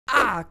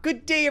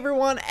Good day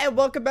everyone, and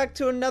welcome back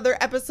to another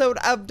episode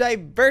of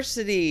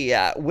Diversity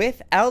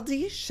with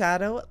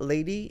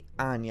LDShadowLady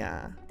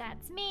Anya.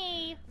 That's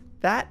me.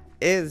 That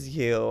is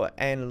you.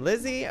 And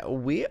Lizzie,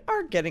 we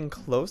are getting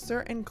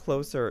closer and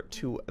closer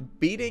to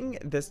beating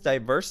this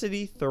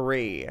Diversity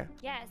 3.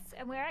 Yes,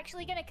 and we're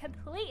actually going to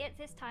complete it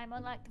this time,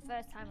 unlike the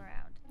first time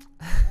around.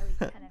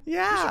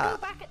 Yeah. We should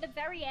go back at the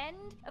very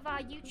end of our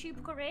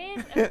YouTube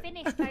careers and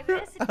finish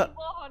Diversity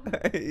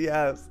 1.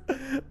 Yes,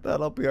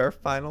 that'll be our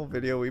final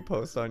video we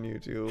post on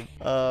YouTube.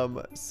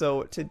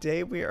 So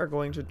today we are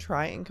going to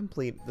try and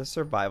complete the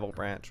survival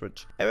branch,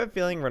 which I have a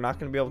feeling we're not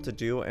going to be able to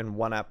do in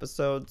one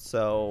episode,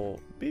 so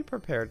be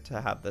prepared to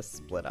have this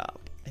split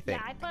up, I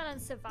think. Yeah, I plan on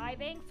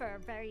surviving for a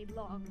very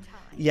long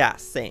time. Yeah,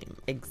 same,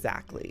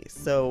 exactly.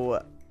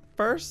 So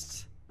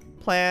first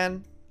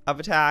plan of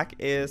attack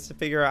is to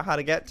figure out how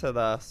to get to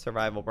the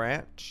survival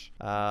branch.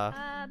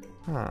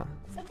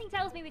 Something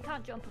tells me we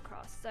can't jump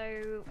across,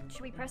 so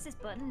should we press this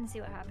button and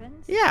see what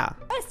happens? Yeah.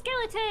 A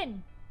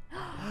skeleton!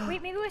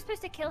 Wait, maybe we're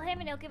supposed to kill him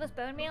and he'll give us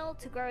bone meal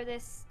to grow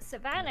this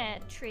savanna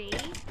tree,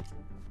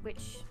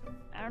 which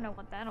I don't know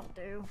what that'll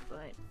do,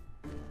 but...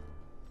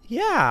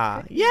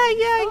 Yeah,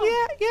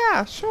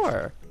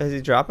 sure. Is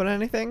he dropping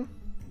anything?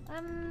 I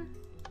don't know.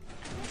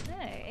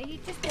 Are you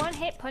just one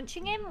hit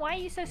punching him? Why are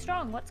you so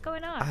strong? What's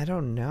going on? I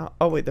don't know.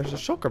 Oh wait, there's a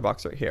shulker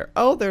box right here.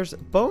 Oh, there's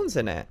bones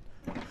in it.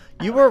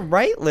 You were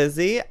right,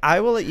 Lizzie.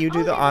 I will let you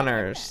do the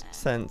honors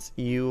since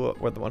you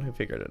were the one who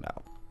figured it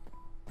out.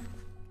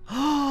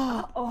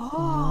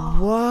 Oh.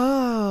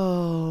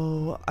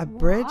 Whoa, a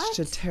bridge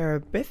to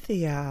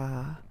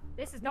Terabithia.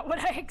 This is not what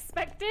I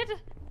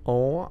expected.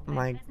 Oh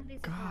my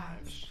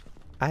gosh.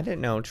 I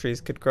didn't know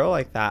trees could grow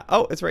like that.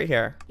 Oh, it's right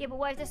here. Yeah, but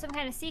what if there's some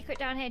kind of secret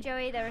down here,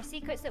 Joey? There are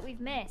secrets that we've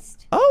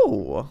missed.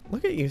 Oh,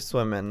 look at you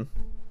swimming.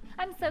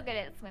 I'm so good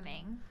at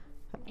swimming.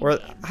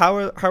 How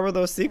are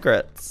those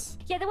secrets?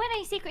 Yeah, there weren't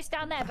any secrets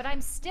down there, but I'm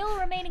still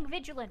remaining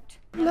vigilant.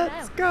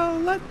 Let's go,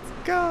 let's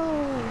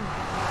go.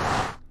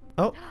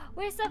 Oh.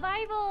 We're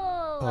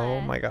survival.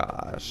 Oh my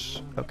gosh.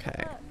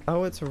 Okay.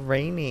 Oh, it's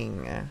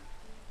raining.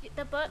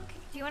 The book.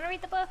 Do you want to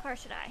read the book or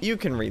should I? You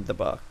can read the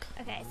book.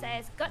 Okay, it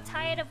says, got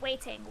tired of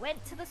waiting,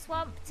 went to the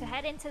swamp to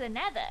head into the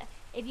nether.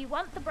 If you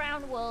want the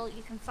brown wool,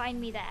 you can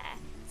find me there.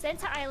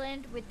 Center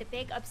Island with the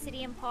big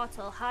obsidian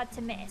portal, hard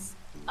to miss.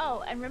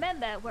 Oh, and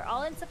remember, we're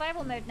all in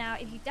survival mode now.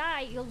 If you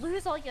die, you'll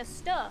lose all your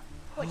stuff.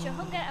 Watch your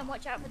hunger and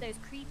watch out for those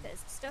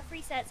creepers. Stuff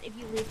resets if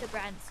you leave the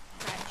branch,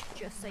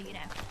 just so you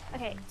know.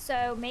 Okay,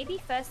 so maybe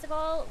first of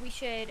all, we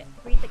should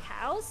breed the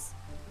cows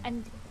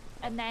and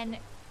then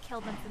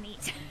kill them for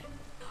meat.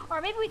 Or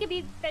maybe we could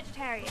be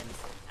vegetarians.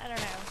 I don't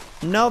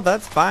know. No,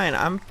 that's fine.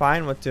 I'm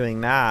fine with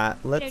doing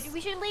that. Let's.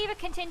 We should leave a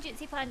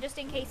contingency plan just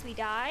in case we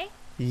die.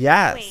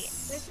 Yes. Wait,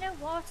 there's no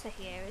water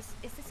here.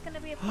 Is this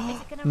gonna be a?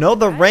 Is it gonna no,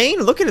 the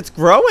rain. Look at it's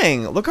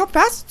growing. Look how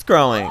fast it's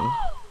growing.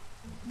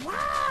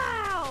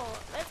 Wow!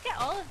 Let's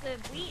get all of the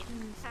wheat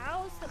and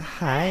cows.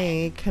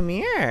 Hi, come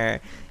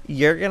here.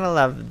 You're gonna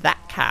love that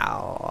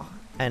cow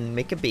and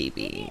make a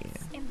baby.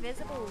 It's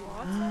invisible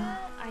water.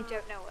 I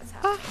don't know what's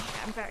happening.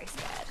 I'm very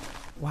scared.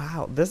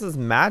 Wow, this is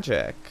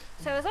magic.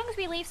 So as long as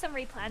we leave some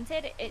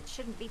replanted, it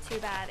shouldn't be too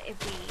bad if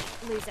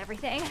we lose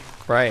everything.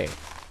 Right.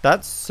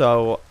 That's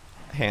so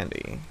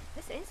handy.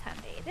 This is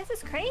handy. This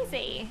is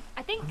crazy.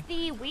 I think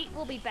the wheat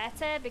will be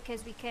better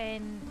because we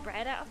can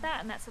bread out of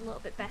that, and that's a little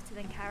bit better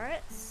than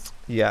carrots.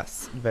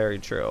 Yes, very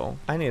true.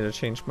 I need to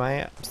change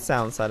my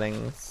sound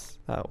settings.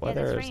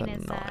 Weather is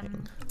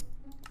annoying.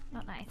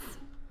 Not nice.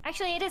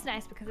 Actually, it is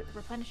nice because it's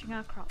replenishing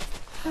our crops.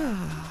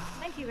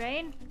 Thank you,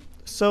 rain.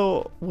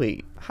 So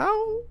wait, how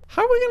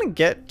are we gonna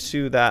get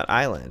to that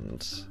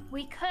island?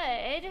 We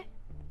could.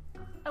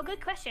 Oh,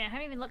 good question. I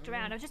haven't even looked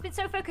around. I've just been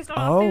so focused on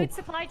our food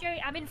supply,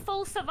 Joey. I'm in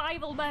full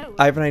survival mode.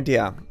 I have an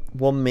idea.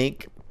 We'll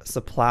make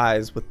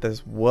supplies with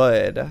this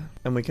wood,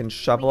 and we can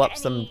shovel up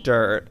some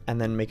dirt and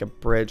then make a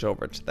bridge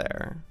over to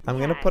there. I'm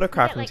gonna put a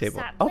crafting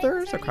table. Oh, there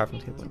is a crafting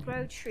table. To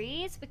grow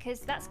trees because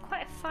that's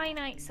quite a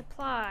finite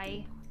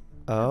supply.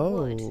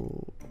 Oh.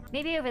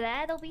 Maybe over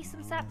there there'll be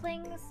some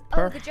saplings.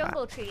 Perhaps. Oh, the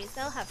jungle trees,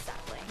 they'll have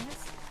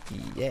saplings.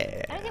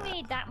 Yeah. I don't think we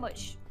need that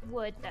much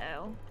wood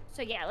though.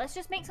 So yeah, let's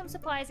just make some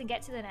supplies and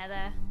get to the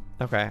nether.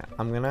 Okay,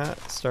 I'm gonna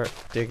start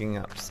digging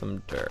up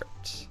some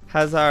dirt.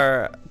 Has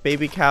our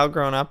baby cow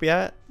grown up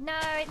yet? No,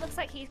 it looks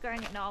like he's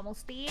growing at normal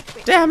speed,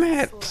 which Damn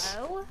is it!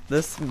 slow.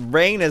 This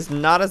rain is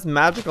not as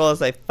magical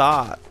as I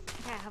thought.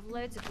 Okay, I have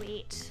loads of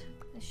wheat.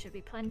 This should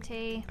be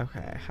plenty.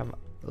 Okay, I have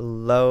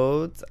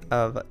loads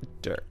of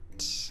dirt.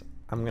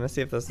 I'm gonna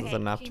see if this is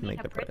enough to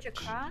make the bridge.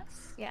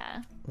 Across?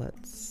 Yeah.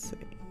 Let's see.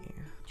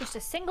 Just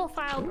a single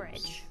file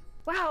bridge.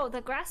 Wow,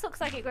 the grass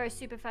looks like it grows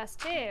super fast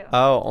too.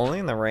 Oh, only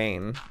in the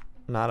rain,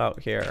 not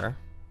out here.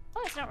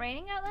 Oh, it's not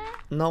raining out there?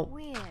 Nope.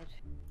 Weird.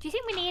 Do you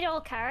think we need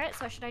all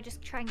carrots, or should I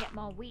just try and get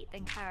more wheat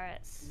than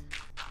carrots?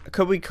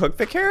 Could we cook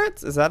the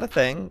carrots? Is that a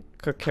thing?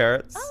 Cook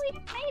carrots? Oh, yeah,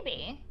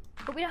 maybe.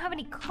 But we don't have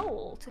any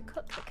coal to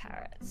cook the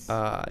carrots.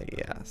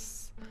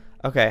 Yes.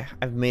 Okay,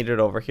 I've made it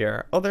over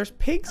here. Oh, there's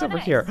pigs over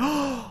nice. here.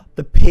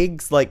 The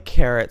pigs like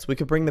carrots. We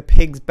could bring the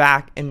pigs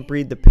back and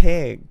breed the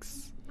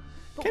pigs.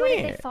 But Come what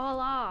here. if they fall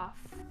off?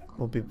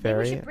 We'll be Maybe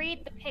very... we should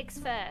breed the pigs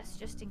first,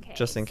 just in case.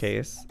 Just in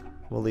case.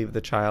 We'll leave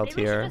the child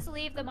Maybe we here. should just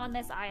leave them on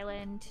this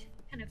island,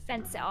 kind of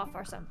fence it off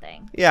or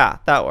something, Yeah,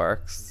 that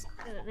works.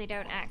 so that they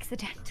don't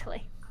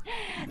accidentally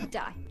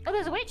die. Oh,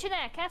 there's a witch in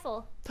there.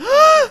 Careful.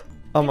 Oh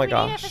my We need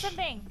her for gosh.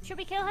 something. Should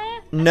we kill her?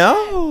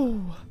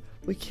 No!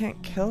 We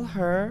can't kill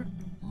her.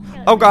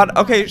 Kill Oh her. god,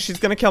 okay, she's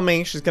gonna kill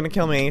me. She's gonna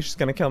kill me. She's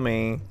gonna kill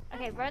me.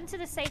 Okay, run to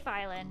the safe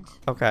island.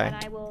 Okay. And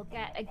I will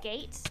get a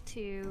gate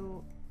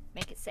to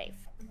make it safe.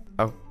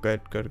 Oh,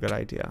 good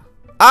idea.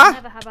 We'll Ah!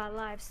 never have our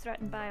lives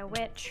threatened by a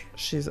witch.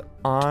 She's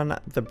on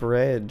the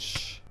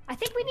bridge. I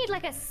think we need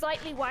like a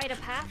slightly wider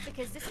path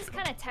because this is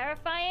kind of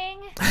terrifying.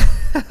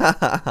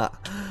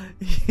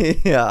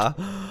 Yeah.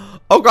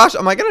 Oh gosh,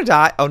 am I gonna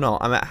die? Oh no,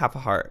 I'm at half a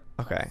heart.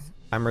 Okay,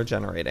 I'm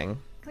regenerating.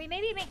 Can we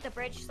maybe make the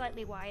bridge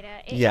slightly wider?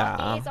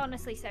 Yeah. It is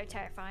honestly so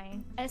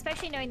terrifying. And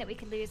especially knowing that we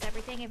could lose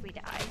everything if we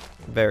die.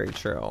 Very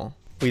true.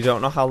 We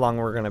don't know how long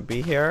we're gonna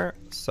be here,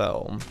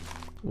 so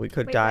we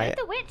could Wait, die. where'd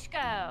the witch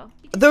go?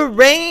 The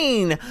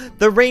rain!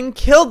 The rain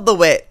killed the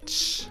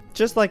witch!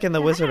 Just like in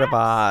The Wizard of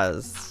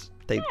Oz.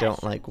 They Yeah,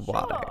 don't like sure.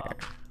 water.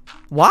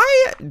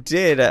 Why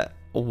did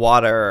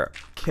water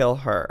kill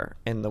her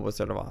in The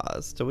Wizard of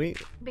Oz? Do we...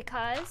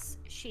 Because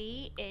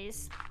she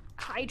is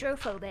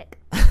hydrophobic.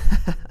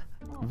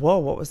 Whoa,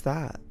 what was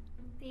that?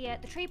 The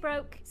tree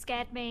broke,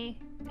 scared me.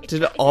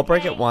 Did it all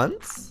break at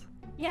once?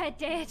 Yeah, it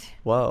did.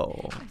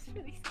 Whoa. It's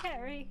really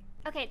scary.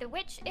 Okay, the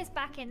witch is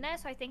back in there,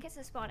 so I think it's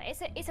a spawner.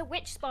 It's a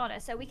witch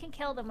spawner, so we can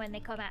kill them when they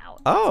come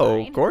out. That's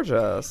Oh, fine.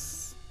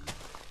 gorgeous.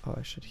 Oh,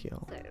 I should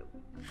heal. So,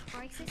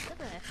 crisis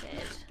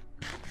averted.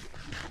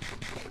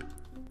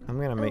 I'm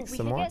gonna make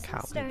some more We could get cow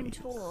some stone babies.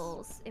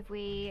 tools if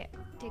we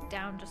dig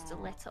down just a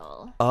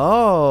little.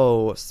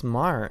 Oh,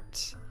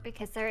 smart.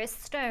 Because there is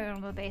stone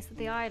on the base of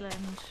the island.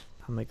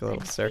 I'll make a little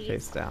And staircase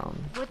these down.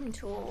 Wooden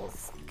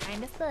tools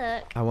kind of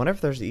look. I wonder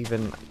if there's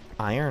even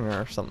iron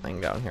or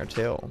something down here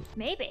too.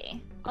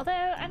 Maybe. Although,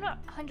 I'm not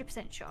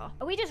 100% sure.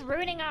 Are we just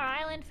ruining our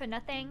island for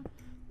nothing?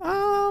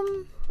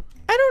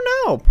 I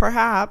don't know,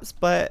 perhaps,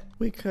 but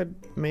we could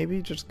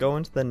maybe just go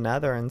into the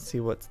nether and see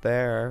what's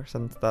there,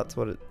 since that's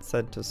what it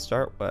said to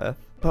start with.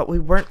 But we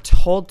weren't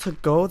told to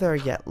go there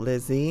yet,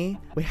 Lizzie.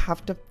 We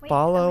have to Wait,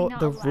 follow are we not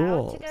the allowed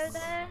rules. to go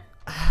there?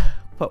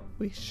 But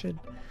we should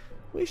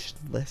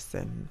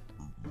listen.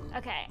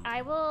 Okay,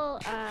 I will,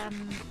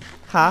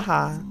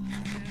 Haha.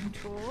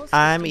 tools. just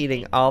I'm in eating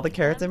case all the we need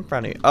carrots them. in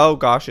front of you. Oh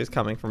gosh, she's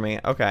coming for me.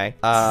 Okay.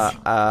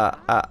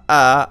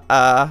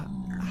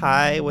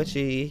 Hi,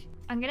 witchy.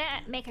 I'm gonna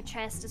make a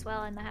chest as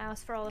well in the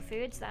house for all the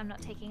food, so that I'm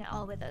not taking it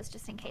all with us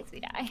just in case we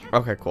die.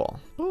 Okay, cool.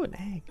 Ooh, an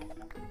egg.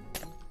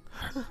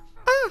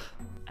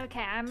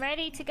 Okay, I'm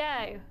ready to go.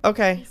 He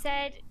Okay.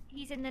 said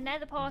he's in the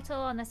nether portal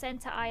on the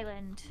center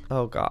island.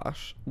 Oh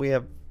gosh, we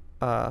have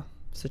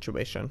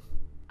situation.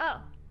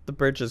 Oh. The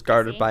bridge is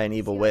guarded see. by an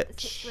evil See what the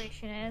witch.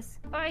 situation is.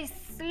 I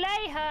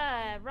slay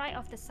her right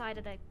off the side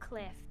of the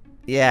cliff.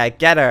 Yeah,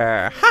 get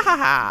her. Ha ha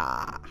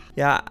ha.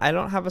 Yeah, I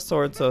don't have a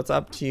sword, so it's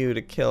up to you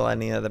to kill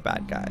any of the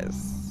bad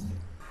guys.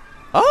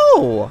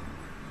 Oh,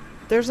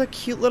 there's a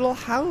cute little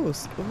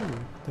house. Ooh,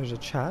 there's a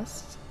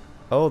chest.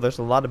 Oh, there's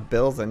a lot of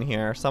bills in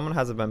here. Someone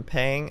hasn't been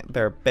paying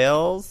their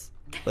bills.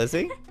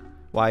 Lizzie,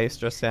 why are you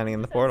just standing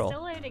in the I'm portal?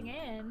 still loading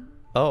in.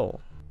 Oh.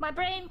 My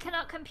brain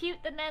cannot compute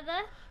the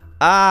nether.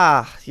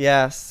 Ah,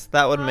 yes,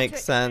 that would Far make too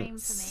extreme for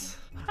sense.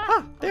 me.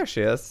 Ah, there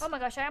she is. Oh my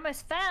gosh, I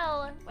almost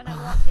fell when I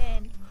walked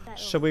in. That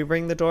Should we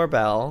ring the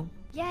doorbell?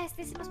 Yes,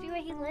 this must be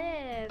where he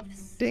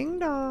lives. Ding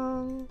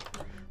dong.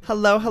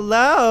 Hello,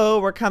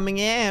 hello. We're coming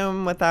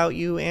in without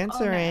you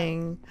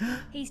answering.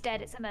 He's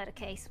dead. It's a murder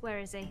case. Where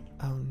is he?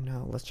 Oh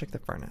no, let's check the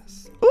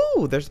furnace.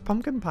 Ooh, there's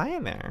pumpkin pie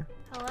in there.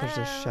 Hello. There's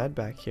a shed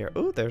back here.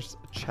 Ooh, there's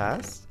a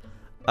chest.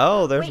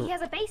 Oh, there's. Wait, he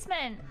has a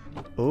basement.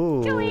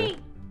 Ooh. Joey!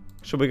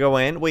 Should we go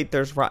in? Wait,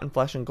 there's rotten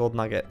flesh and gold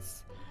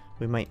nuggets.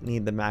 We might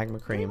need the magma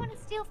Do we cream. want to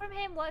steal from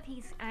him? What if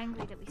he's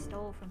angry that we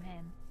stole from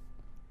him?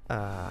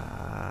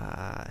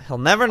 He'll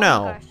never Oh my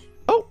know. gosh.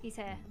 Oh. He's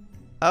here.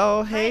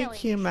 Oh, hey, Finally,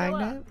 you show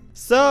qmagnet. up.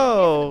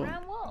 So,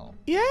 Brown wall.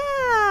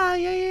 yeah.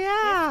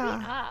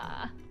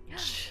 Yes, we are.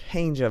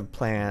 Change of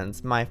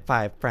plans. My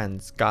 5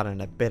 friends got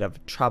in a bit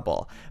of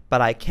trouble, but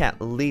I can't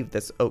leave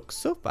this oak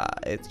sofa.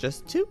 It's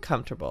just too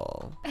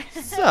comfortable.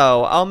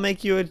 So I'll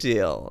make you a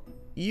deal.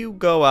 You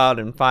go out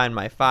and find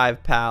my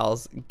 5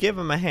 pals, give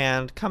them a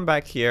hand, come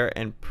back here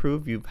and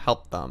prove you've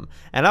helped them,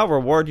 and I'll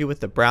reward you with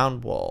the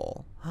brown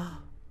wool.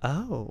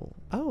 Oh,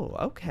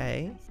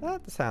 okay.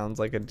 That sounds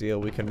like a deal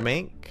we can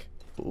make.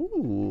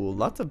 Ooh,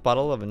 lots of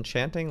bottle of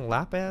enchanting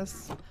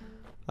lapis.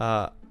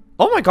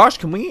 Oh my gosh,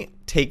 can we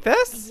take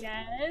this?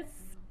 Yes.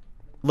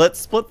 Let's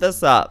split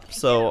this up.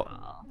 So,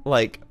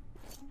 like,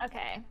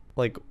 Okay.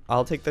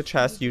 I'll take the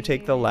chest, you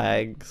take the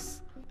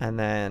legs, and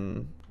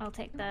then, I'll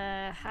take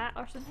the hat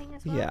or something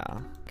as well. yeah.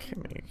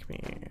 Come here.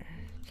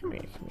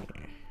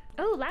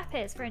 Oh,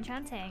 lapis for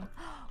enchanting.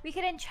 We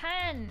could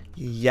enchant.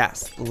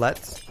 Yes,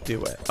 let's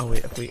do it. Oh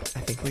wait, I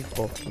think we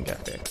both can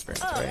get the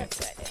experience, Oh, right? that's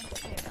a good idea.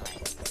 I didn't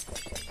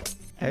realize.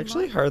 I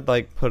actually heard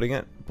like putting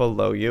it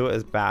below you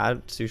is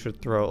bad, so you should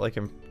throw it like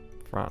in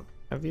front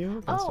of you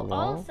against the Oh,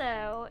 wall.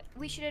 also,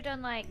 we should have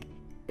done like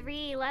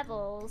 3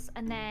 levels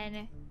and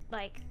then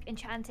like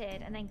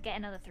enchanted and then get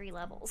another 3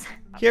 levels.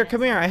 Here,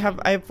 come here. I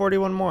have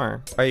 41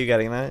 more. Are you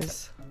getting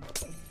those?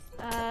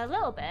 A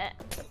little bit.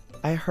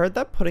 I heard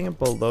that putting it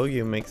below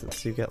you makes it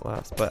so you get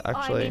less, but Oh, I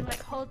actually. mean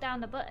like hold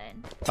down the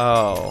button.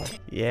 Oh,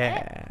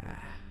 yeah.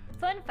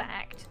 Fun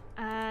fact,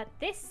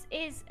 this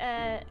is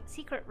a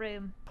secret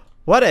room.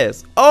 What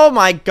is? Oh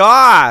my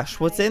gosh!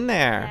 What's in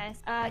there?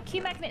 Yes.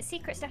 qmagnet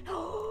secret stuff.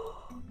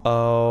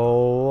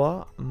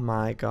 Oh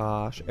my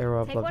gosh!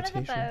 Arrow of Take one of the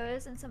levitation.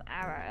 bows and some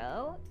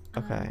arrow.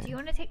 Okay. Do you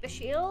want to take the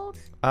shield?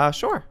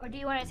 Sure. Or do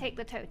you want to take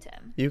the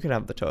totem? You can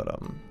have the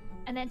totem.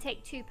 And then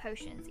take 2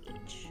 potions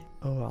each.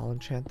 Oh, I'll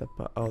enchant the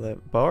bow. Oh, the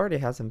bow already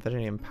has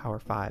infinity and power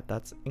 5.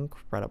 That's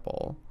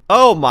incredible.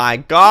 Oh my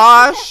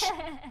gosh!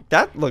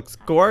 That looks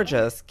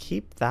gorgeous.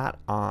 Keep that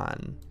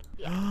on.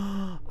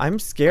 Yeah. I'm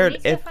scared He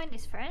needs to find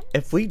his friends.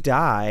 if we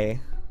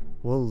die,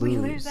 we'll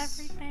lose. We lose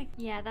everything.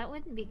 Yeah, that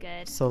wouldn't be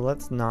good. So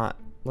let's not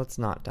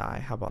die.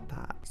 How about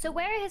that? So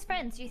where are his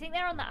friends? Do you think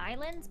they're on the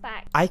islands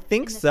back? I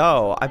think in the so.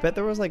 central I bet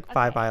there was like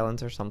 5 Okay.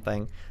 islands or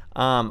something.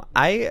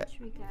 I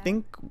Should we go?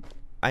 think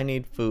I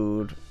need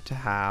food to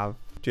have.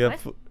 Do you have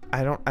What? food?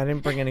 I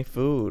didn't bring any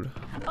food.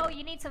 Oh,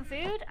 you need some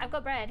food? I've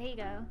got bread. Here you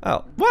go.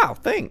 Oh, wow,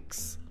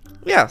 thanks.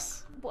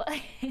 Yes. What?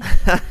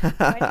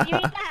 Why did you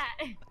eat that?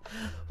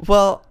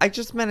 Well, I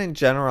just meant in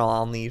general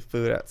I'll need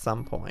food at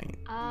some point.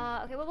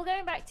 Okay, well, we're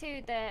going back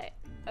to the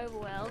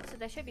overworld, so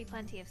there should be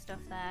plenty of stuff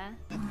there.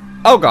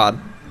 Oh god.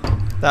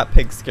 That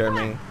pig scared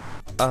me.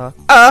 Bad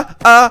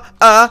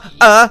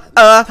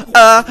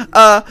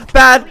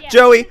yeah,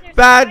 Joey, there's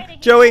bad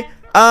fighting Joey. here.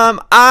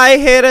 I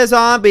hit a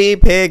zombie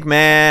pig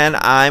man.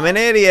 I'm an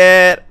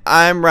idiot.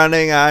 I'm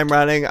running. I'm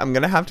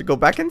gonna have to go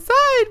back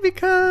inside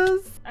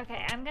because...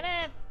 Okay, I'm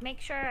gonna make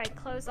sure I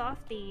close off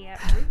the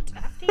route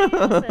after you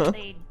so that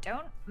they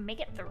don't make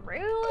it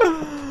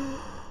through.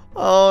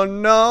 Oh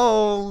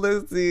no,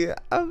 Lizzie. They're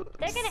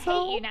gonna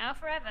hate you now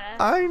forever.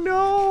 I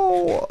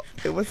know.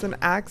 It was an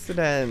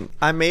accident.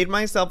 I made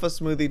myself a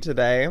smoothie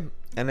today,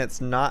 and it's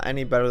not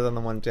any better than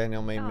the one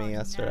Daniel made me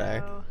yesterday.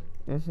 No.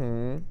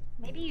 Mm-hmm.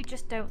 Maybe you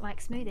just don't like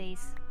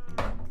smoothies.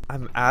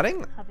 I'm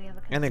adding Have you ever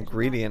an considered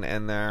ingredient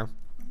in there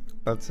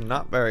that's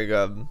not very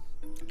good.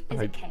 that?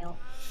 Is it kale?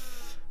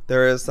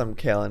 There is some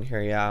kale in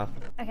here, yeah.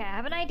 Okay, I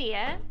have an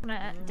idea. I'm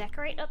gonna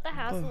decorate up the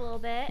house a little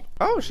bit.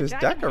 Oh, she's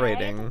Dragon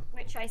decorating. head,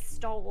 which I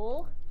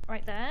stole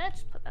right there.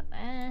 Just put that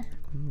there.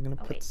 I'm gonna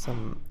Oh, put wait.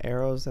 some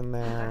arrows in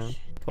there. Gosh.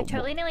 I Put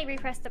totally nearly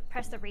press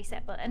the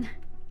reset button.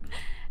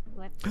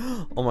 What?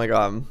 Oh my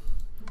god.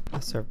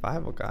 A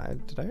survival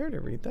guide. Did I already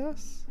read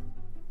this?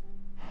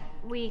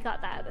 We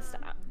got that at the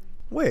start.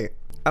 Wait,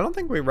 I don't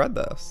think we read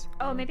this.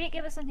 Oh, maybe it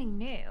gave us something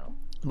new.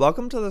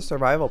 Welcome to the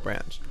survival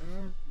branch.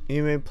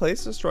 You may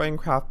place, destroy, and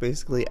craft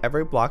basically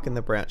every block in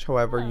the branch.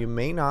 However, you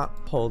may not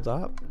hold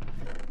up.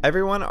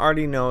 Everyone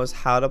already knows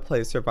how to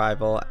play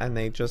survival and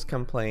they just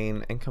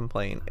complain and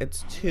complain.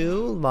 It's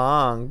too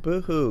long.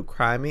 Boo-hoo.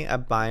 Cry me a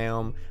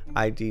biome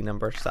ID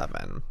number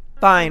 7.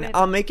 Fine,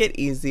 I'll make it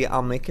easy.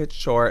 I'll make it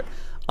short.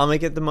 I'll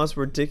make it the most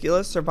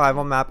ridiculous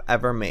survival map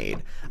ever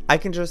made. I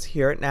can just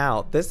hear it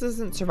now. This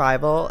isn't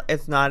survival.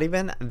 It's not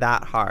even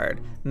that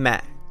hard. Meh.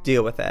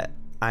 Deal with it.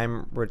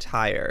 I'm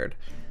retired.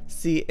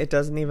 See, it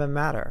doesn't even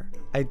matter.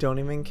 I don't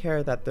even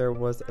care that there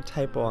was a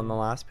typo on the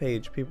last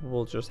page. People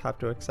will just have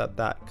to accept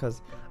that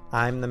because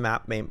I'm the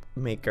map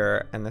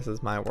maker and this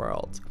is my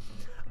world.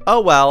 Oh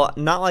well,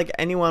 not like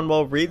anyone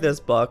will read this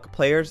book.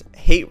 Players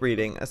hate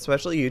reading,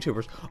 especially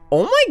YouTubers.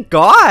 Oh my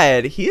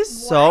god, he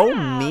is so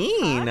Wow,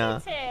 mean.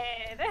 targeted.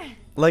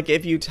 Like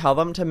if you tell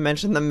them to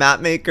mention the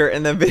map maker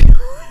in the video,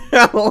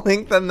 I'll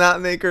link the map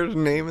maker's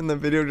name in the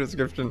video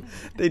description.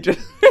 They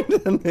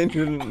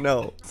didn't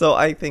know. So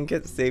I think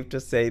it's safe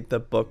to say the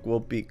book will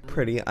be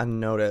pretty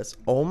unnoticed.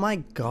 Oh my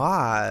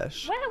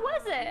gosh. Where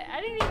was it? I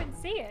didn't even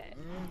see it.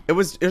 It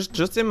was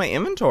just in my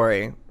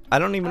inventory. I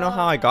don't even know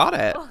how I got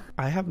it. Oh.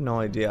 I have no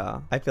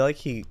idea. I feel like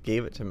he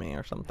gave it to me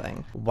or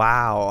something.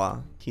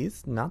 Wow.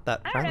 He's not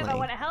that I don't friendly. know if I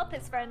want to help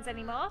his friends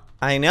anymore.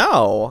 I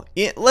know.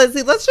 Yeah,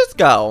 Lizzie, let's just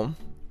go.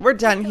 We're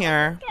done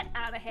here. Get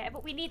out of here,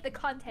 but we need the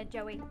content,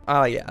 Joey.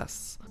 Oh,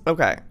 yes.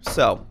 Okay,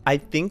 so I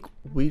think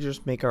we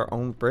just make our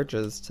own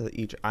bridges to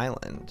each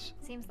island.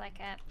 Seems like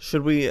it.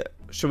 Should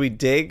we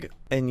dig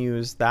and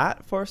use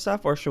that for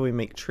stuff, or should we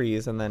make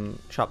trees and then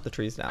chop the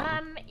trees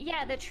down?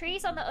 Yeah, the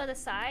trees on the other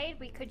side,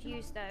 we could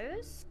use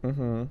those.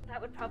 Mm-hmm.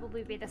 That would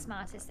probably be the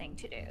smartest thing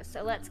to do.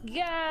 So let's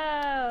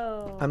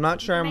go. I'm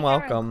not sure I'm We can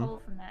make our own welcome.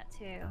 coal from that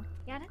too.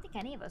 Yeah, I don't think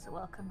any of us are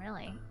welcome,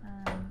 really.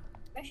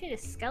 Especially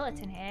this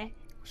skeleton here.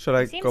 Should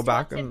I Seems go to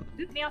back want and... to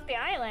boot me off the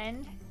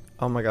island.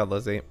 Oh my god,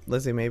 Lizzie.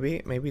 Lizzie,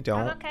 maybe I'm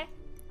don't. okay.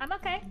 I'm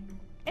okay.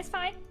 It's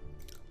fine.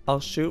 I'll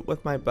shoot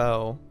with my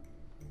bow.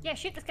 Yeah,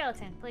 shoot the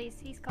skeleton, please.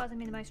 He's causing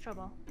me the most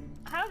trouble.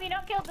 How have you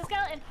not killed the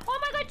skeleton? Oh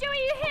my god, Joey,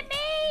 you hit me!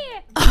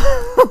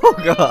 Oh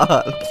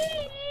god.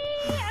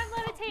 I'm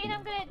levitating,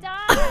 I'm gonna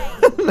die.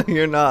 No,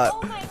 you're not.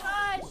 Oh my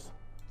gosh.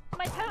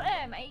 My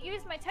totem. I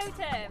used my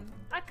totem.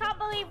 I can't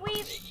believe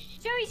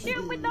Joey, shoot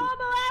him with normal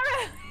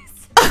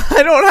arrows.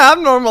 I don't have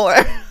normal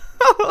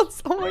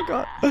arrows. Oh my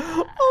god. Oh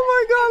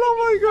my god. Oh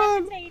my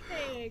god.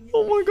 Levitating.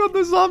 Oh my god,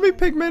 the zombie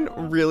pigmen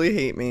really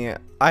hate me.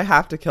 I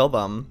have to kill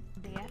them.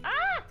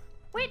 Ah!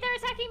 Wait, they're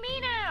attacking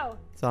me now.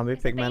 Zombie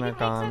pigmen are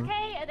gone.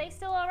 Okay, are they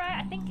still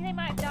alright? I think they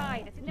might have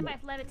died. I think they might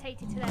have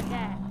levitated to their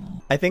death.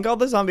 I think all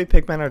the zombie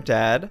pigmen are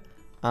dead.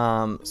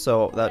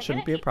 So that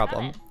shouldn't be a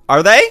problem. coming.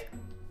 Are they?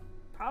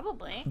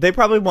 Probably. They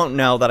probably won't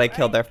know that I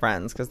killed their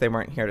friends because they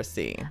weren't here to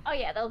see. Oh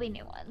yeah, there'll be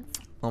new ones.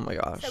 Oh my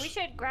gosh. So we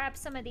should grab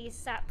some of these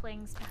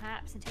saplings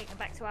perhaps and take them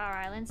back to our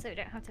island so we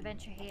don't have to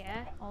venture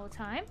here all the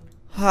time.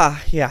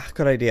 Ah, yeah,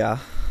 good idea.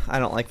 I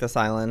don't like this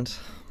island.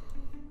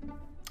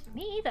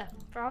 Me either,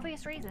 for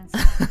obvious reasons.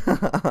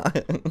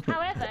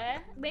 However,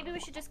 maybe we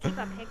should just keep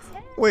our pigs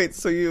here. Wait,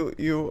 so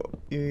you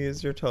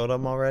used your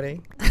totem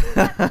already?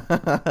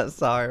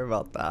 Sorry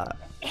about that.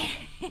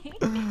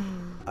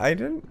 I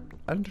didn't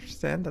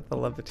understand that the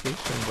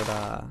levitation would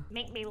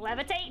make me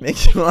levitate.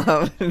 Make you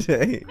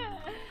levitate.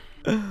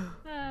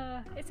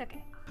 It's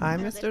okay. Hi,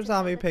 Mr.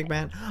 Zombie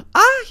Pigman.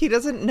 Ah, he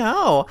doesn't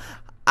know.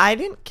 I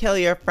didn't kill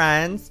your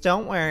friends.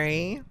 Don't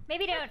worry.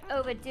 Maybe don't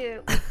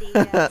overdo it with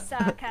the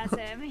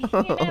sarcasm. You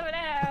never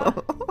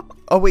know.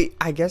 Oh wait,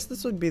 I guess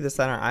this would be the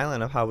center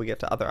island of how we get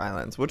to other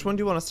islands. Which one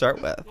do you want to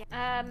start with?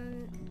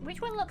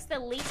 Which one looks the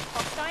least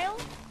hostile?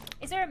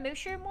 Is there a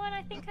mushroom one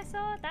I think I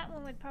saw? That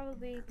one would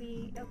probably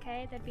be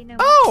okay. There'd be no.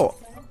 Oh!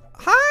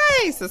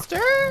 Hi,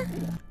 sister!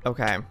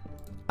 Okay.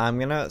 I'm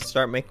gonna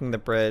start making the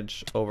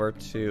bridge over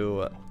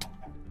to...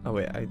 Oh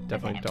wait, I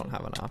definitely don't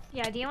have enough.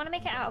 Yeah, do you want to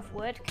make it out of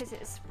wood? Because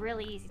it's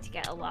really easy to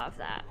get a lot of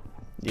that.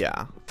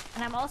 Yeah.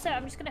 And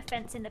I'm just gonna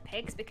fence in the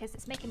pigs because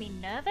it's making me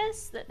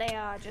nervous that they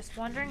are just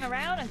wandering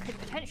around and could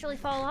potentially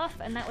fall off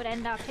and that would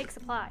end our pig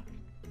supply.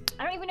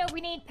 I don't even know if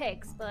we need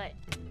pigs, but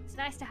it's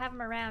nice to have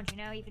them around, you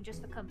know, even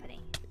just for company.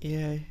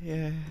 Yeah.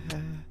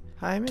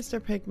 Hi,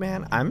 Mr.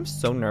 Pigman. I'm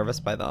so nervous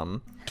by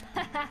them.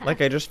 Like,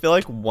 I just feel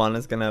like one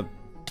is gonna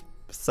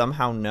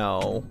somehow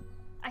know.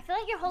 I feel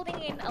like you're holding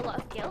in a lot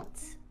of guilt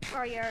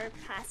for your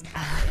past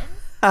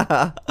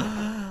actions.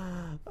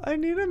 I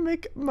need to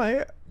make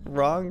my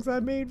wrongs I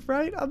made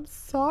right. I'm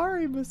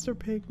sorry, Mr.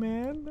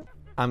 Pigman.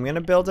 I'm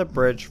gonna build a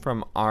bridge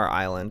from our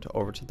island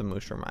over to the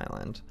Mushroom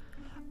Island.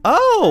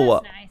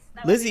 Oh! That's nice.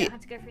 That Lizzie, way we don't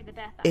have to go through the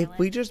Death if Island.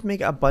 we just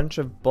make a bunch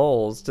of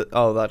bowls to...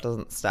 Oh, that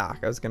doesn't stack.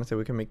 I was gonna say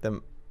we can make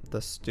them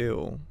the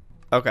stew.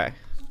 Okay.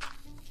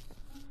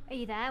 Are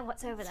you there?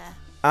 What's over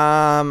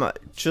there?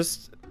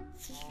 Just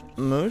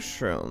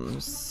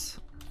mushrooms.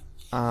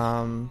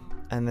 And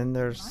then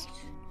there's...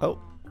 Oh,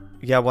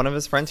 yeah, one of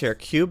his friends here.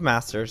 Cube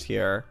Master's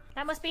here.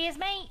 That must be his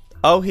mate.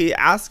 Oh, he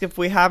asked if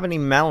we have any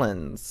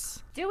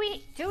melons. Do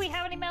we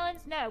have any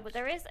melons? No, but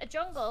there is a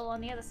jungle on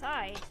the other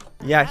side.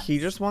 Yeah, he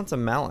just wants a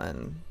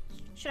melon.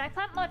 Should I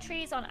plant more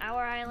trees on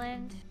our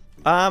island?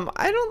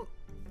 I don't...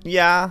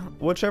 Yeah,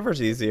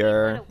 whichever's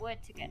easier. We need a lot of wood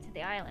to get to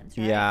the islands,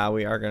 right? Yeah,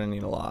 we are gonna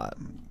need a lot.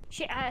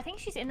 I think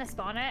she's in the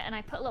spawner, and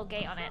I put a little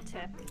gate on it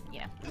to, you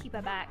know, keep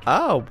her back.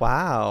 Oh,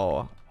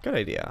 wow. Good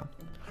idea.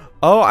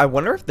 Oh, I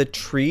wonder if the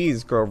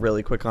trees grow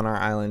really quick on our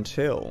island,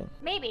 too.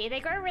 Maybe. They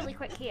grow really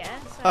quick here.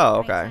 So Oh,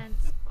 it makes okay.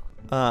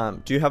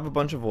 sense. Do you have a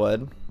bunch of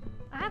wood?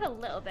 I have a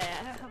little bit.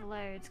 I don't have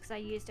loads because I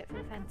used it for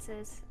the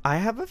fences. I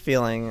have a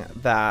feeling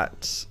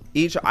that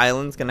each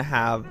island's gonna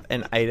have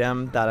an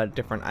item that a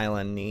different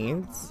island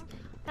needs.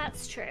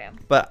 That's true.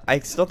 But I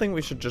still think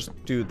we should just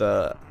do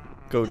the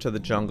go to the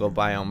jungle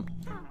biome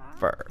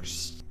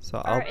first. So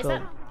Or I'll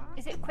build...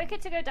 is it quicker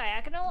to go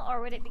diagonal,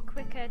 or would it be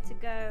quicker to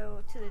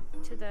go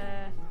to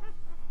the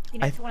you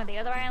know, to one of the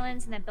other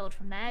islands and then build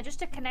from there, just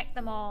to connect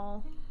them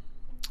all?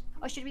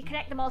 Or should we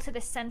connect them all to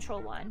the central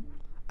one?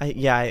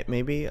 Yeah,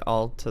 maybe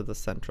all to the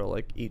central,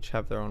 like each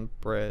have their own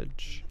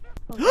bridge.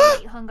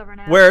 Oh, hunger run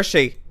out. Where is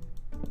she?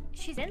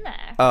 She's in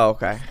there. Oh,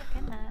 okay. She's stuck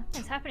in there.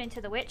 It's happening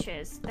to the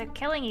witches. They're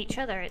killing each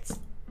other. It's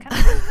kind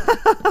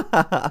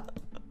of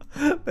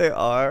They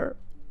are.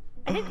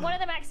 I think one of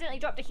them accidentally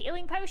dropped a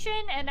healing potion,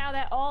 and now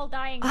they're all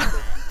dying from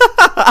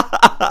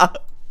it.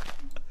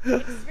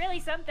 It's really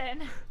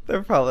something.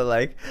 They're probably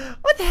like,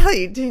 what the hell are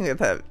you doing with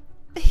that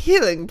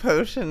healing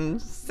potion,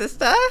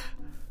 sister?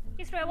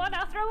 You throw one,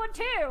 I'll throw one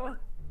too.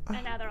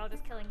 And now they're all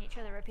just killing each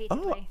other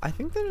repeatedly. Oh, I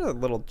think there's a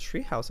little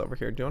tree house over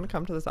here. Do you want to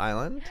come to this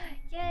island?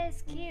 Yeah,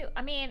 it's cute.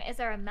 I mean, is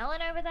there a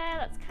melon over there?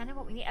 That's kind of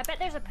what we need. I bet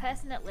there's a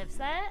person that lives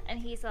there, and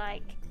he's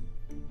like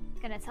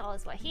gonna tell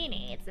us what he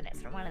needs, and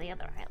it's from one of the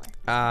other islands.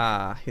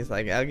 Ah, he's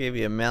like, I'll give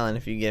you a melon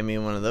if you give me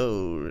one of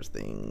those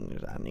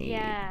things I need.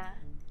 Yeah.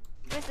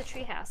 Where's the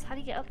treehouse? How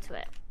do you get up to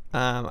it?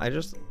 I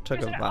just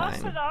took There's a an vine.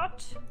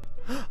 ocelot.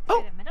 Oh,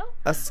 In the middle?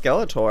 a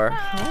Skeletor.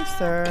 Hi,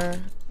 sir.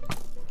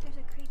 There's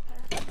a creeper.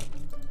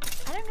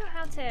 I don't know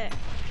how to...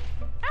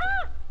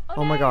 Ah!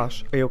 Oh my no!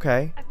 gosh, are you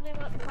okay? I blew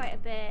up quite a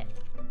bit.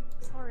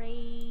 Sorry.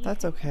 sorry.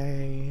 That's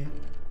okay.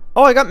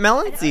 Oh, I got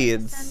melon I don't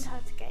seeds. understand how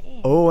to get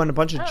in. Oh, and a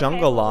bunch of Okay,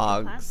 jungle well,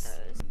 we can plant logs. those.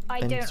 I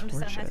and don't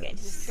understand how to get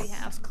into this torches.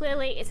 treehouse.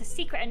 Clearly, it's a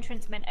secret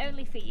entrance meant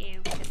only for you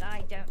because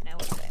I don't know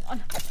what's going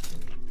on.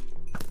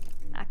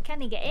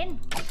 Can he get in?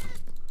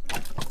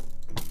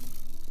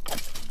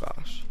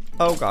 Gosh.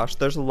 Oh gosh,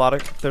 there's a lot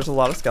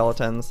of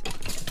skeletons.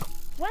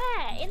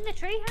 Where? In the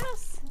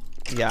treehouse?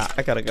 Yeah,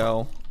 I gotta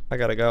go. I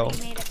gotta go.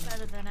 You made it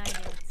better than I did,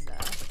 so.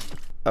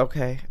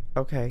 Okay,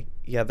 okay.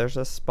 Yeah, there's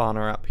a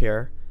spawner up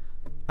here.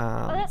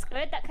 Oh, that's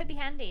good. That could be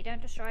handy.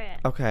 Don't destroy it.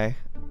 Okay.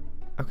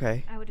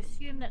 Okay. I would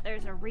assume that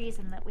there's a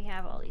reason that we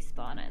have all these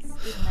spawners,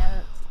 even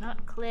though it's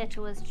not clear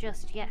to us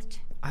just yet.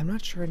 I'm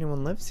not sure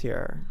anyone lives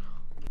here.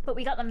 But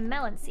we got the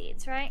melon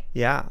seeds, right?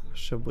 Yeah,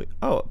 should we?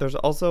 Oh, there's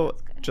also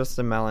just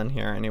a melon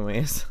here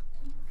anyways.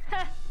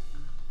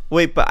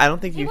 Wait, but I don't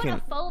think Do you you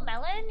want can... a full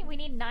melon? We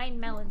need 9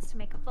 melons to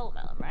make a full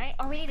melon, right?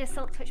 Or we need a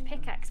silk touch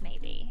pickaxe,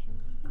 maybe.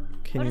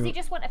 Can Or does you... he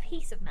just want a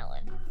piece of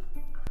melon?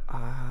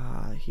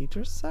 He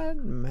just said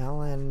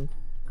melon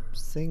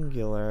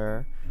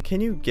singular.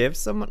 Can you give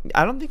someone...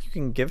 I don't think you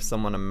can give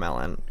someone a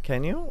melon.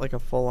 Can you? Like a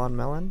full-on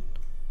melon?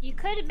 You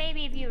could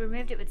maybe if you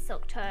removed it with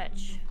silk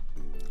touch.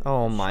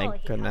 Oh my Surely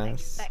he can't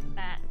goodness. expect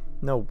that.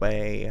 No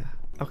way.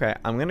 Okay,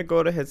 I'm gonna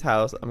go to his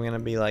house. I'm gonna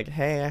be like,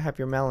 hey, I have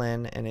your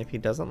melon. And if he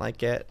doesn't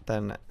like it,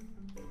 then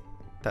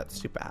that's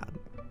too bad.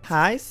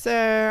 Hi,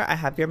 sir. I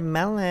have your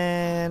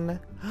melon.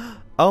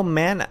 Oh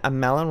man, a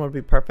melon would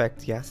be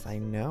perfect. Yes, I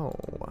know.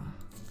 Will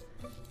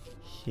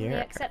you Here.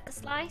 accept the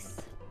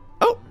slice?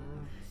 Oh!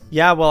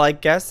 Yeah, well, I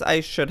guess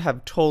I should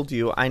have told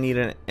you I need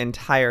an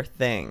entire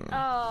thing.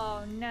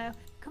 Oh no.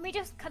 Can we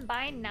just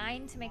combine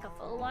 9 to make a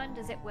full one?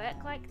 Does it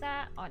work like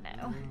that? Or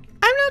no?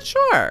 I'm not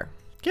sure.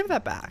 Give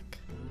that back.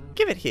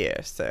 Give it here,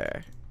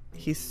 sir.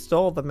 He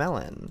stole the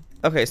melon.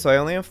 Okay, so I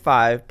only have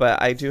 5,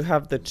 but I do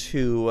have the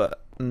 2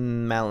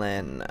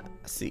 melon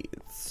seeds.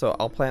 So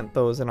I'll plant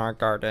those in our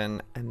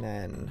garden and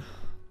then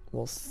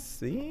we'll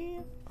see.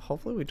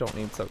 Hopefully we don't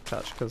need silk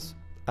touch because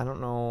I don't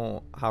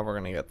know how we're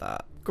gonna get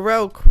that.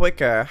 Grow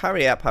quicker.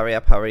 Hurry up, hurry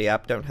up, hurry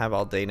up. Don't have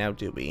all day now,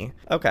 do we?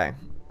 Okay.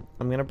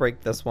 I'm gonna break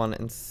this one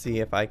and see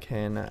if I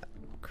can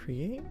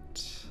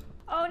create.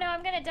 Oh no,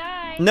 I'm gonna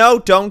die. No,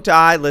 don't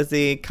die,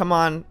 Lizzie. Come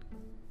on. I'm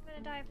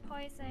gonna die of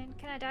poison.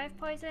 Can I die of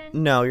poison?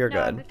 No, you're No,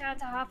 I'm good. down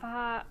to half a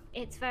heart.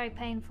 It's very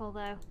painful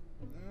though.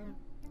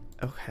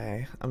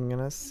 Okay, I'm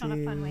gonna see. Not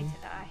a fun way to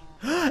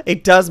die.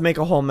 It does make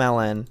a whole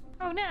melon.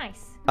 Oh,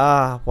 nice.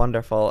 Ah,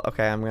 wonderful.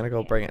 Okay, I'm gonna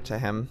go bring it to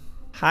him.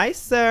 Hi,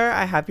 sir.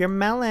 I have your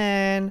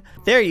melon.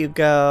 There you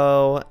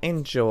go.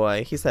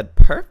 Enjoy. He said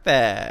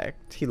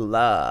perfect. He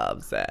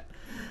loves it.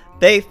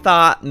 They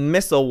thought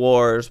Missile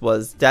Wars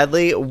was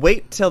deadly.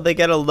 Wait till they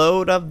get a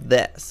load of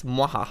this.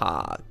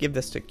 Mwahaha. Give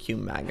this to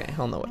qmagnet.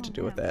 He'll know what to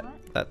do with it.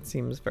 That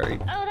seems very...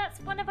 Oh,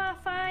 that's one of our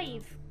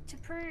 5 to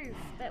prove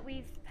that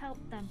we've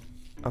helped them.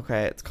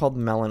 Okay, it's called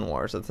Melon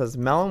Wars. It says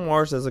Melon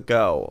Wars is a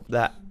go.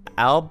 That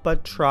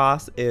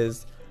albatross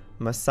is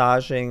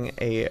massaging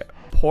a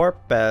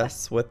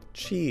porpoise with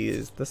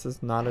cheese. This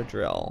is not a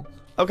drill.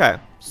 Okay,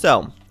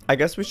 so I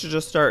guess we should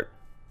just start.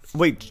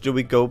 Wait, do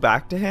we go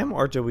back to him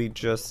or do we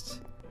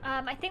just...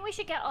 I think we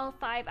should get all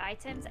 5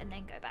 items and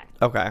then go back.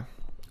 Okay,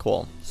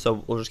 cool.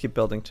 So we'll just keep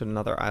building to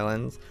another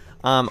islands.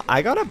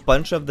 I got a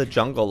bunch of the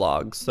jungle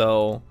logs,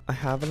 so I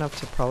have enough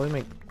to probably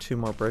make 2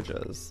 more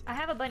bridges. I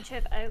have a bunch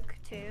of oak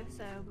too,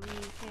 so we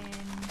can...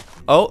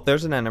 Oh,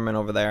 there's an enderman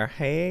over there.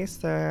 Hey,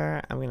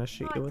 sir. I'm gonna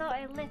shoot you I with... thought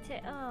I lit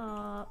it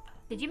up.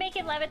 Did you make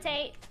it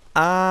levitate?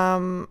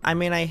 I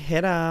mean, I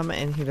hit him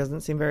and he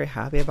doesn't seem very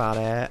happy about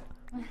it.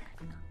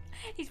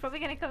 He's probably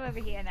gonna come over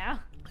here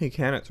now. He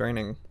can, it's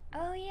raining.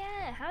 Oh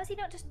yeah, how is he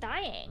not just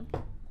dying?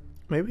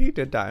 Maybe he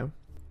did die.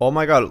 Oh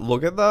my god,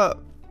 look at the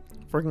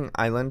freaking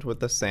island with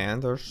the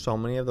sand. There's so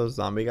many of those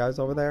zombie guys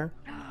over there.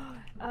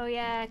 Oh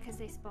yeah, because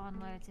they spawn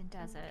loads in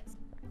deserts.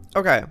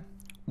 Okay,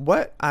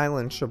 what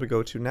island should we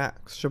go to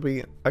next? Should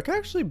we... I could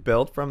actually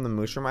build from the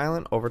Mushroom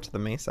Island over to the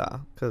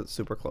Mesa because it's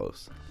super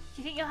close.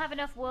 Do you think you'll have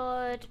enough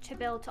wood to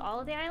build to all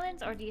of the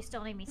islands, or do you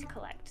still need me to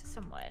collect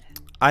some wood?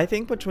 I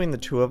think between the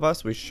 2 of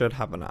us, we should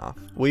have enough.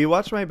 Will you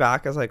watch my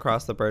back as I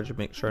cross the bridge and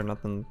make sure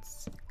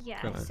nothing's...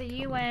 Yeah, so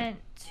you went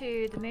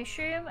to the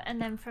mushroom,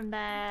 and then from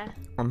there...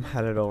 I'm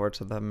headed over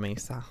to the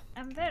Mesa.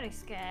 I'm very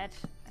scared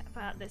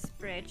about this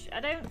bridge. I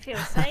don't feel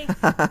safe.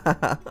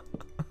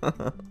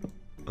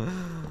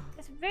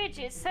 This bridge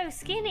is so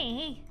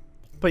skinny.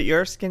 But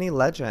you're a skinny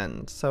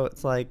legend, so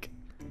it's like...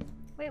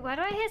 Wait, why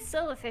do I hear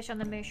silverfish on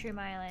the mushroom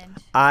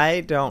island?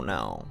 I don't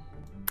know.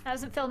 That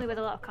doesn't fill me with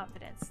a lot of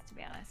confidence, to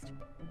be honest.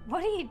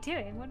 What are you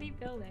doing? What are you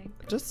building?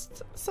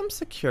 Just some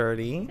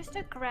security. Just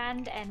a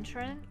grand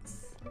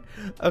entrance.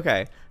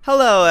 Okay.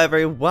 Hello,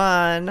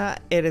 everyone.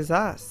 It is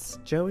us,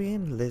 Joey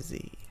and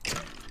Lizzie.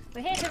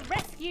 We're here to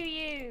rescue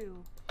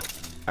you.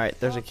 All right,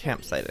 there's a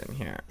campsite in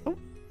here. Oh.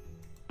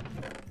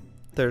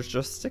 There's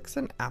just sticks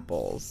and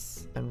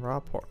apples and raw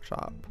pork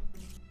chop.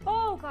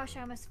 Oh gosh,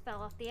 I almost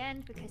fell off the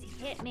end because he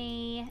hit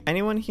me.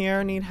 Anyone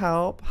here need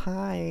help?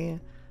 Hi.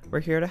 We're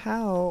here to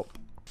help.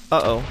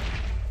 Uh-oh.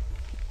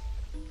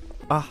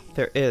 Ah,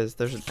 there is.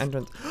 There's an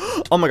entrance.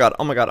 Oh my god,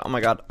 oh my god, oh my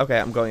god. Okay,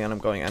 I'm going in, I'm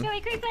going in.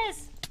 Joey,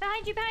 creepers!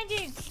 Behind you, behind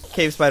you!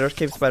 Cave spiders,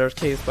 cave spiders,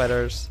 cave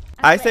spiders.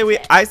 I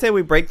I say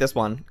we break this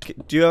one.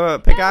 Do you have a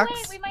pickaxe? No,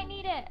 wait, we might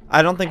need it.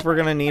 I don't think we're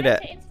gonna need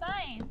it. It's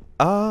fine.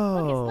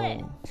 Oh.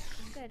 Look,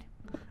 it's lit.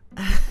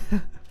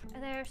 Good.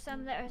 Are there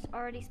some that are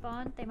already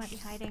spawned? They might be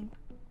hiding.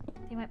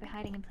 They might be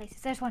hiding in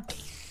places. There's one.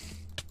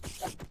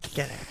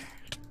 Get it.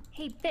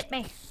 He bit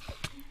me.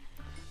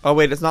 Oh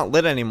wait, it's not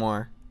lit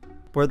anymore.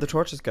 Where'd the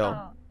torches go?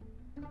 Oh.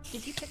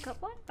 Did you pick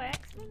up one by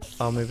accident?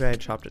 Oh, maybe I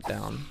chopped it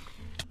down.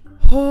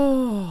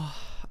 Oh.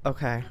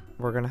 Okay,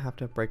 we're gonna have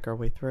to break our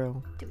way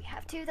through. Do we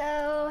have to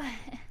though?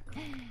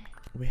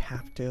 We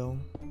have to.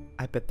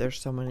 I bet there's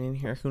someone in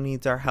here who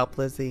needs our help,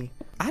 Lizzie.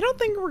 I don't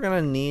think we're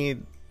gonna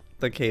need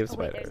the cave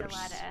spiders. Wait, there's a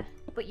ladder.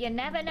 But you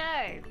never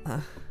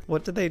know.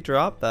 What did they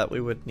drop that we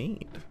would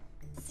need?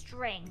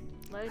 String.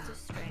 Loads of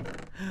string.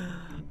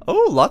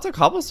 Oh, lots of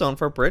cobblestone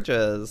for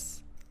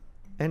bridges.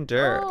 And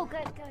dirt. Oh,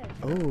 good,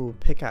 good. Oh,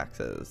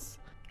 pickaxes.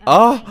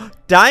 Oh,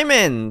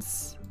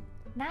 diamonds!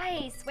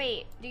 Nice.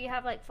 Wait, do you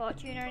have like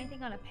fortune or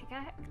anything on a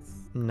pickaxe?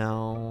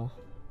 No.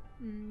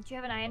 Do you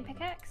have an iron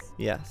pickaxe?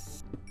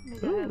 Yes. Maybe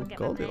I'll go and get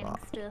my mining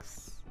Goldilocks.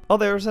 stuff. Oh,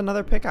 there was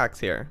another pickaxe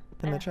here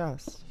in the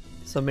chest.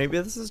 So maybe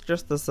this is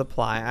just the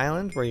supply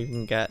island where you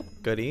can get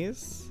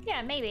goodies?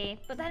 Yeah, maybe.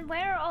 But then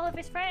where are all of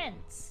his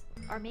friends?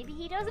 Or maybe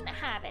he doesn't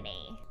have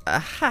any.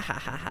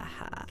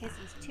 Because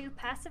he's too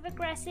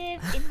passive-aggressive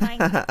in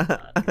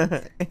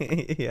Minecraft.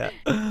 Yeah.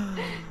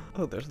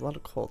 Oh, there's a lot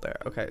of coal there.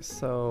 Okay,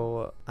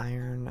 so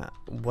iron.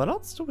 What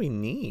else do we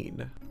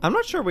need? I'm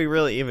not sure we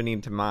really even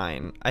need to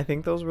mine. I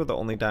think those were the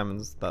only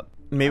diamonds that...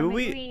 Maybe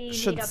we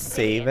should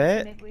save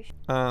it.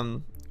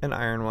 An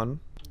iron one.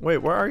 Wait,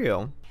 where are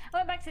you? I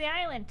went back to the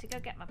island to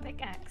go get my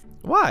pickaxe.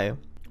 Why?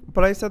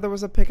 But I said there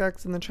was a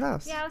pickaxe in the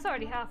chest. Yeah, I was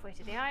already halfway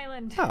to the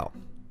island. Oh.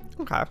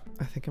 Okay.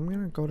 I think I'm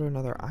gonna go to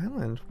another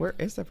island. Where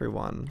is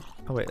everyone?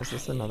 Oh wait, is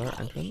this another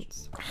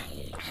entrance?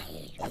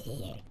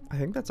 I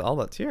think that's all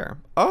that's here.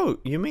 Oh,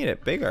 you made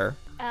it bigger.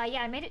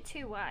 Yeah, I made it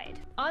too wide.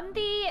 On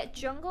the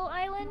jungle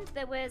island,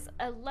 there was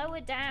a lower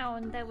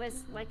down, there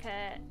was like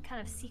a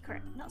kind of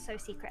secret, not so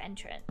secret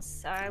entrance.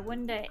 So I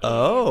wonder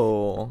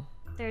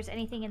if there's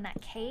anything in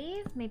that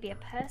cave, maybe a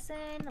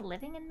person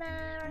living in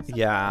there or something.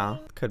 Yeah,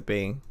 could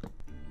be.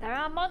 There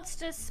are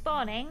monsters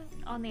spawning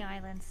on the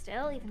island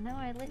still, even though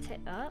I lit it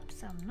up,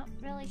 so I'm not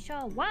really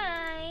sure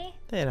why.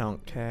 They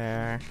don't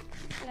care.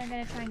 But I'm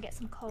gonna try and get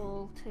some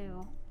coal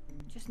too.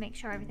 Just make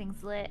sure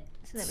everything's lit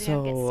so that we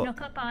don't get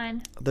snuck up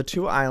on. The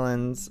two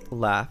islands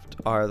left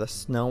are the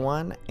snow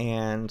one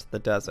and the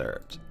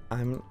desert.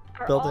 I'm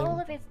building... Are all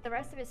of the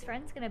rest of his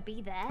friends gonna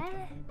be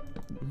there?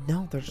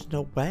 No, there's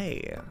no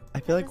way. I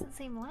feel like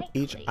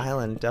each likely.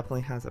 island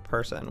definitely has a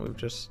person. We've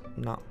just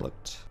not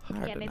looked hard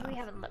enough. Yeah, maybe we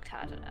haven't looked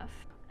hard enough.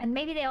 And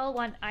maybe they all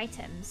want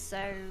items,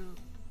 so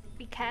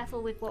be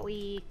careful with what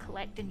we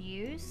collect and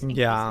use in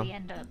case we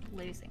end up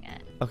losing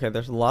it. Okay,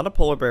 there's a lot of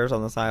polar bears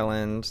on this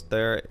island.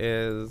 There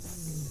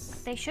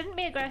is... They shouldn't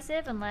be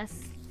aggressive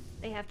unless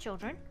they have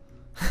children.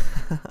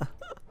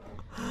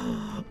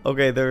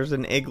 Okay, there's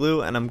an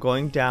igloo, and I'm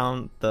going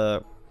down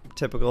the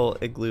typical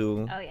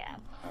igloo. Oh, yeah.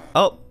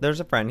 Oh, there's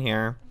a friend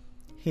here.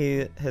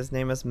 His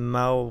name is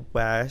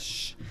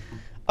Moesh.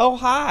 Oh,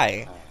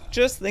 hi.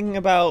 Just thinking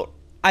about...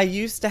 I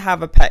used to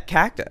have a pet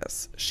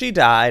cactus. She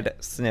died.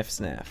 Sniff,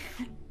 sniff.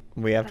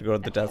 We have to go to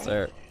the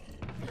desert.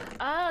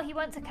 Oh, he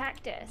wants a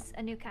cactus.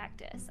 A new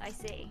cactus. I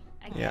see.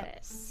 I get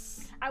it.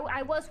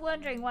 I was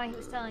wondering why he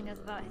was telling us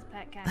about his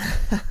pet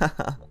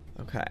cactus.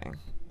 Okay.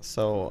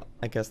 So,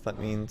 I guess that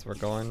means we're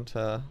going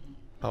to...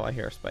 Oh, I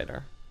hear a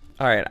spider.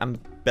 Alright, I'm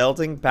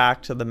building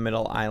back to the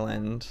middle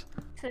island.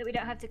 So that we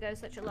don't have to go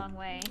such a long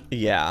way.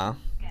 Yeah.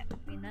 Get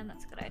between them.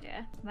 That's a good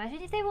idea.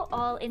 Imagine if they were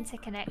all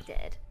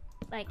interconnected.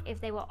 Like,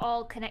 if they were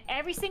all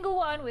every single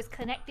one was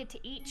connected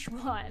to each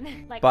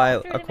one. Like, by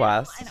a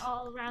quest. And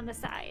all around the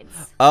sides.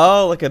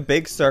 Oh, like a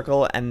big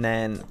circle and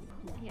then...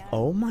 Yeah.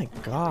 Oh my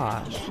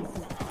gosh.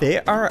 They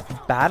are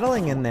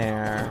battling in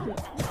there.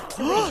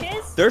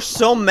 There's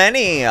so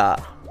many.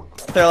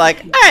 They're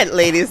like, alright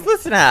ladies,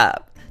 listen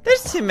up.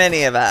 There's too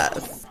many of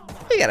us.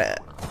 We gotta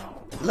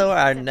lower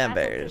our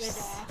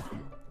numbers.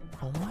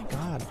 Oh my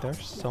god, they're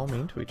so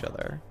mean to each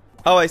other.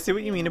 Oh, I see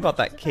what you mean about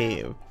that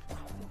cave.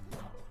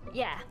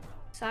 Yeah.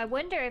 So I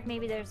wonder if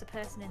maybe there's a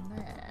person in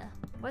there.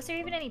 Was there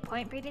even any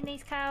point breeding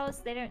these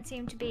cows? They don't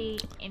seem to be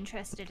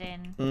interested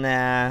in...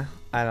 Nah,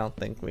 I don't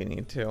think we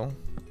need to.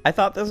 I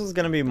thought this was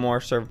going to be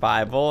more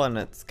survival, and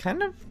it's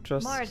kind of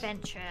just... More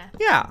adventure.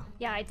 Yeah.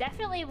 Yeah, I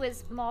definitely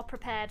was more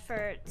prepared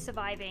for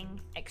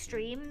surviving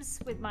extremes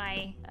with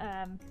my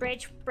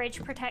bridge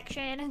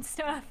protection and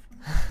stuff.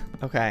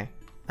 Okay,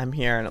 I'm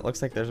here, and it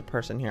looks like there's a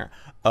person here.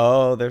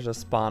 Oh, there's a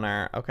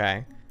spawner.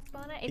 Okay.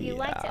 If you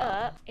light it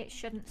up, it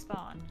shouldn't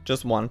spawn.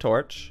 Just one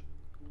torch?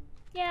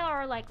 Yeah,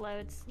 or like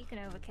loads. You can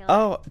overkill it.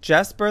 Oh,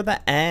 Jesper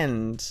the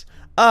End.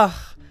 Ugh,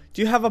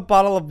 do you have a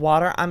bottle of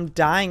water? I'm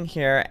dying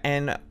here,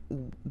 and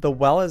the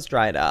well is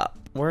dried up.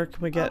 Where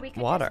can we get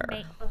water?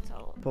 Just make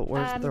bottles. But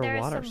where's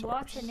their water source? There's some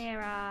water near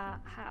our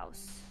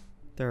house.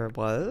 There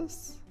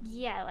was?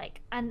 Yeah,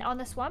 like, and on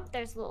the swamp,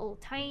 there's little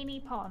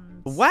tiny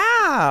ponds.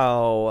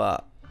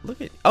 Wow.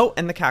 Look at, oh,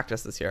 and the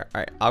cactus is here. All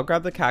right, I'll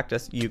grab the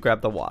cactus, you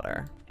grab the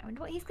water. I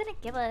wonder what he's gonna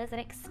give us in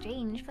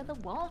exchange for the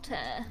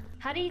water.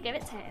 How do you give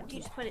it to him? Do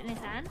you just put it in his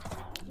hand?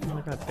 Oh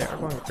my god, they are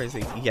going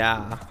crazy.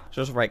 Yeah,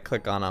 just right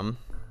click on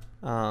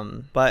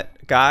them. But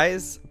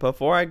guys,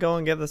 before I go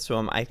and give this to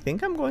him, I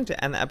think I'm going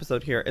to end the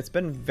episode here. It's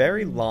been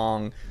very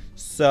long,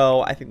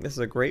 so I think this is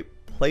a great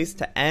place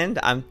to end.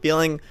 I'm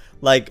feeling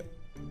like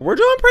we're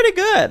doing pretty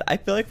good. I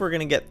feel like we're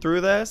gonna get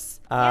through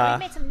this. Yeah, we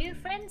made some new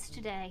friends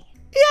today.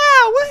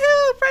 Yeah,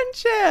 woohoo,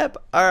 friendship.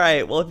 All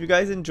right, well, if you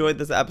guys enjoyed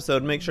this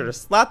episode, make sure to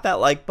slap that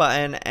like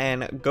button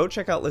and go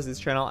check out Lizzie's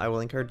channel. I will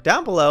link her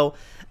down below.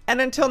 And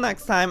until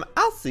next time,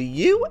 I'll see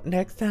you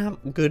next time.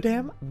 Good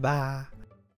damn, bye.